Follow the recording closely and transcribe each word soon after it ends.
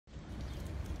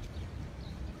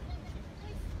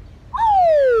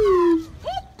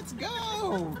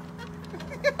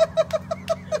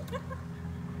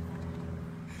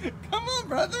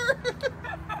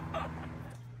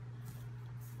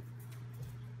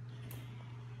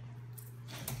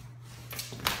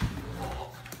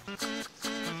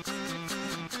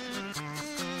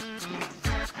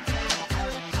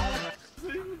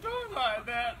You've done like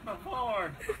that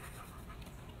before.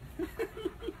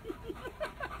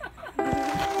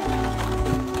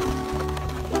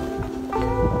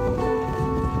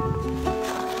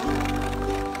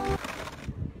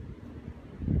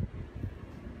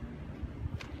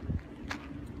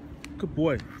 Good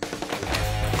boy. She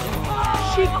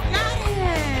got it!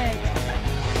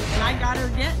 And I got her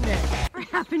getting it. What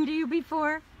happened to you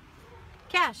before?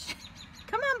 Cash,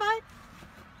 come on, bud.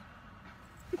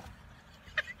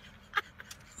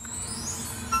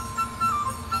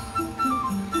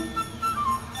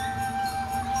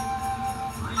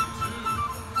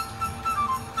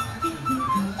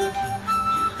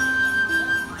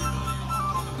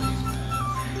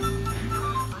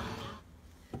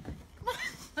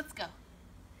 Let's go.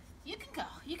 You can go.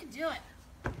 You can do it.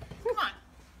 Come on.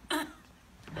 Come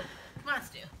on,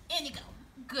 Stu. In you go.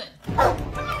 Good. Come on.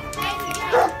 Nice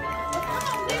again. Come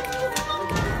on, baby.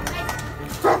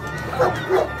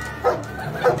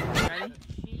 Ready?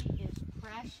 She is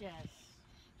precious.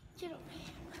 Get over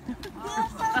here.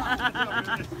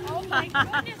 Oh my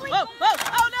goodness. Whoa, whoa,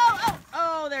 oh no,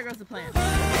 oh, there goes the plant.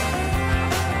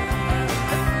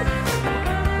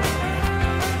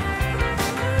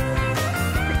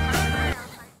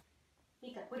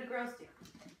 Mika, what do girls do?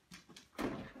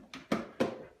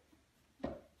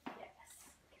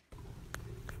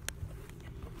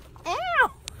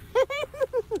 Ow!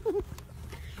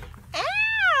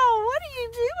 Ow! What are you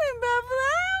doing,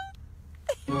 Buffalo?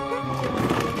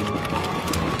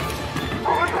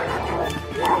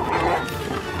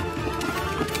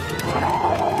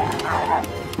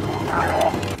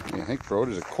 You think, Brode,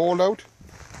 is it cold out?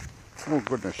 Oh,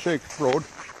 goodness sake, Brode.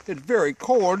 It's very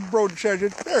cold. Brode says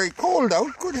it's very cold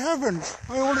out. Good heavens.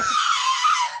 I only...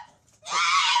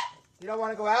 You don't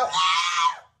want to go out?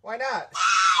 Why not?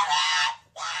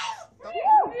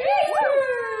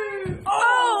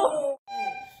 Oh!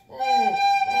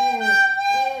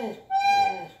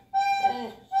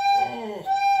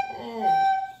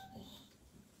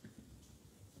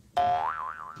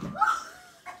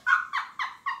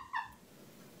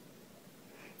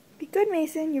 Be good,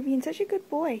 Mason. You're being such a good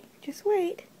boy. Just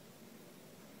wait.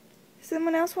 Does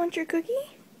someone else want your cookie?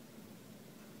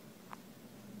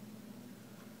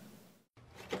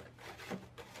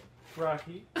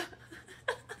 Rocky.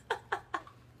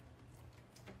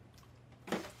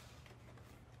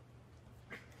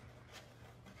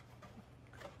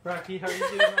 Rocky, how are you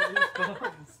doing all these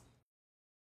bones?